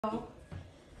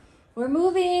We're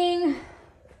moving,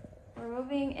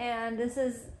 and this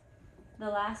is the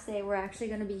last day we're actually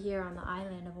going to be here on the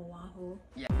island of Oahu.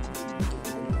 Yeah.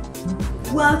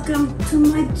 Welcome to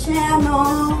my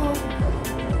channel.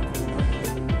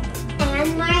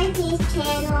 And Marcy's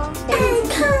channel. And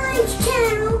Kylie's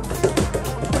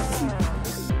channel.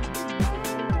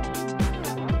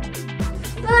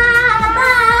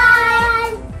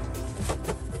 Bye!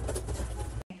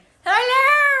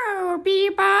 Hello,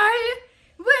 people!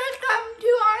 Welcome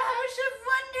to our House of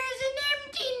Wonders and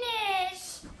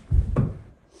Emptiness!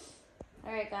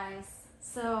 Alright guys,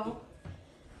 so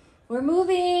we're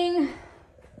moving,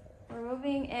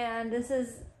 and this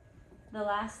is the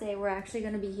last day we're actually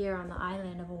going to be here on the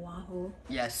island of Oahu.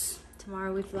 Yes.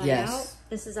 Tomorrow we fly Yes. out.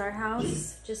 This is our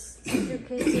house, just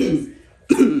suitcases.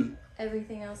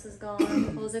 Everything else is gone.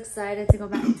 Nicole's excited to go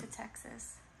back to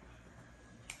Texas.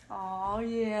 Oh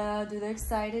yeah, do the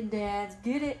excited dads.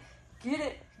 Get it, get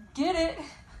it, get it.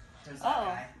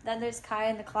 Oh, then there's Kai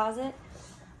in the closet.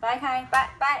 Bye Kai, bye,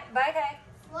 bye, bye Kai.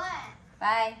 What?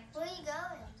 Bye. Where are you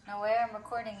going? Nowhere, I'm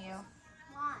recording you.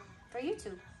 Why? For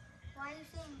YouTube. Why are you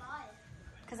saying bye?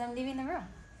 Because I'm leaving the room.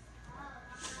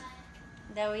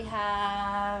 Then we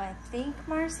have, I think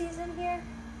Marcy's in here.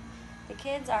 The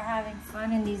kids are having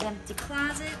fun in these empty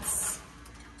closets.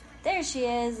 There she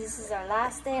is. This is our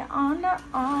last day on the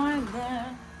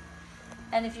island.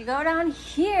 And if you go down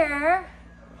here,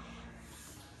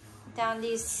 down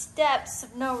these steps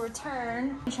of no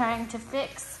return, I'm trying to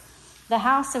fix the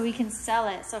house so we can sell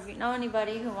it. So if you know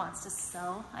anybody who wants to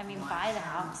buy the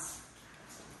house,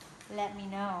 let me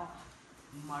know.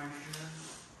 Marsha,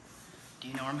 do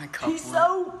you know where my cup went? Peace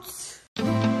out.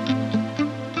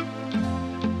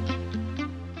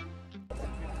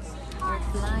 We're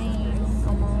flying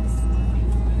almost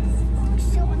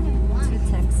to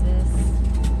Texas.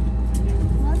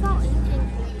 What about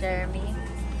eating? Jeremy,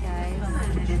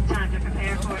 guys. It is time to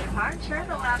prepare for departure.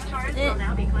 The last doors will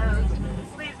now be closed.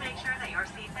 Please make sure that your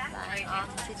seat belts, Flying tray off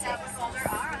tables, to and towel Texas. holder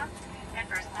are up, and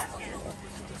first class is.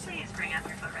 Please bring up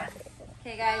your footrest.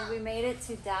 Okay guys, we made it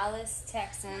to Dallas,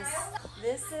 Texas.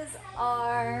 This is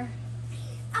our...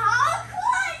 Our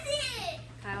closet!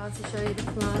 I want to show you the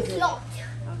closet. Locked.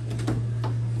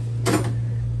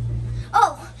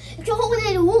 Oh, it's a whole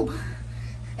little room.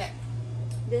 Okay.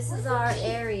 This is our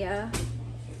area.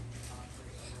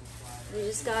 We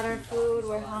just got our food,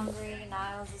 we're hungry.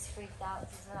 Niles is freaked out.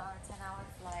 This is on a 10-hour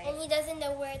flight. And he doesn't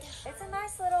know where to. It's a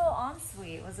nice little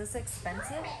ensuite. Was this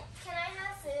expensive? Can I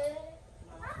have food?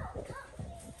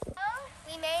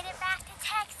 We made it back to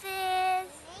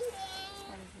Texas.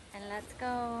 And let's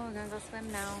go. We're gonna go swim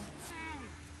now.